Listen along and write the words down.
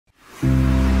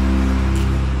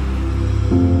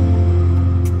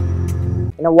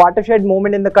In a watershed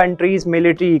moment in the country's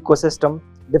military ecosystem,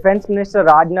 Defence Minister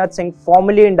Rajnath Singh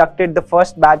formally inducted the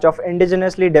first batch of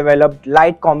indigenously developed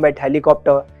light combat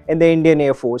helicopter in the Indian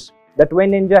Air Force. The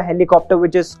twin-engine helicopter,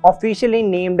 which is officially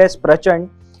named as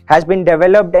Prachand, has been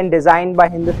developed and designed by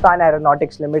Hindustan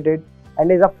Aeronautics Limited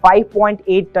and is a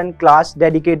 5.8-ton class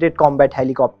dedicated combat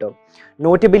helicopter.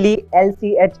 Notably,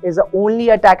 LCH is the only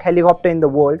attack helicopter in the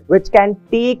world which can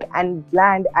take and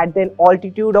land at an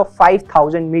altitude of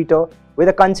 5,000 meters with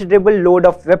a considerable load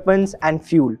of weapons and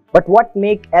fuel. But what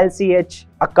makes LCH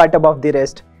a cut above the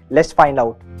rest? Let's find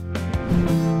out.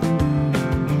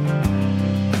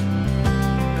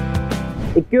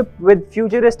 Equipped with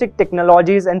futuristic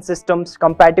technologies and systems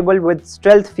compatible with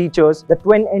stealth features, the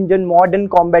twin-engine modern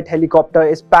combat helicopter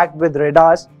is packed with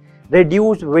radars,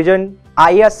 reduced vision,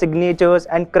 IR signatures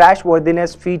and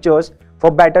crashworthiness features for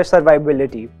better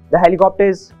survivability. The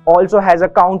helicopter also has a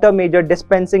countermeasure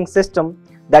dispensing system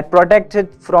that protects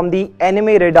it from the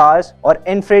enemy radars or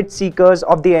infrared seekers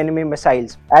of the enemy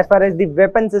missiles. As far as the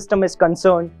weapon system is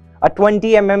concerned, a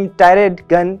 20mm turret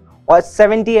gun or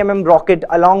 70mm rocket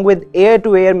along with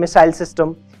air-to-air missile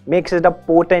system makes it a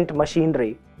potent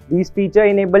machinery. These features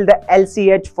enable the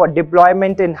LCH for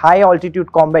deployment in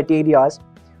high-altitude combat areas,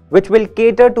 which will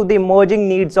cater to the emerging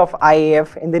needs of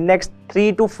IAF in the next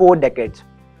 3 to 4 decades.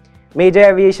 Major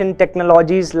aviation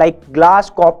technologies like glass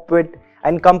cockpit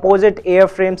and composite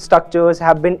airframe structures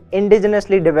have been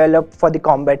indigenously developed for the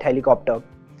combat helicopter.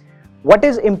 What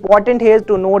is important here is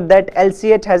to note that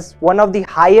LCH has one of the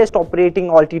highest operating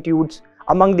altitudes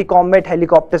among the combat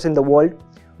helicopters in the world,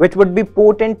 which would be a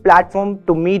potent platform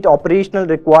to meet operational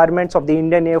requirements of the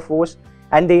Indian Air Force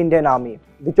and the Indian Army.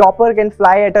 The chopper can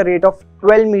fly at a rate of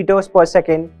 12 meters per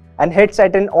second and hits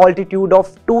at an altitude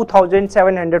of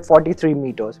 2,743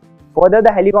 meters. Further,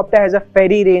 the helicopter has a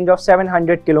ferry range of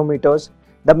 700 kilometers.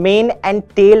 The main and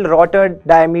tail rotor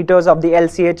diameters of the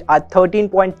LCH are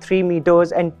 13.3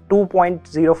 meters and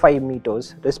 2.05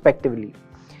 meters respectively.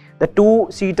 The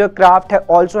two-seater craft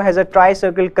also has a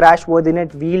tri-circle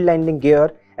crashworthiness wheel landing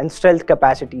gear and stealth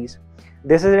capacities.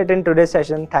 This is it in today's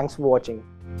session. Thanks for watching.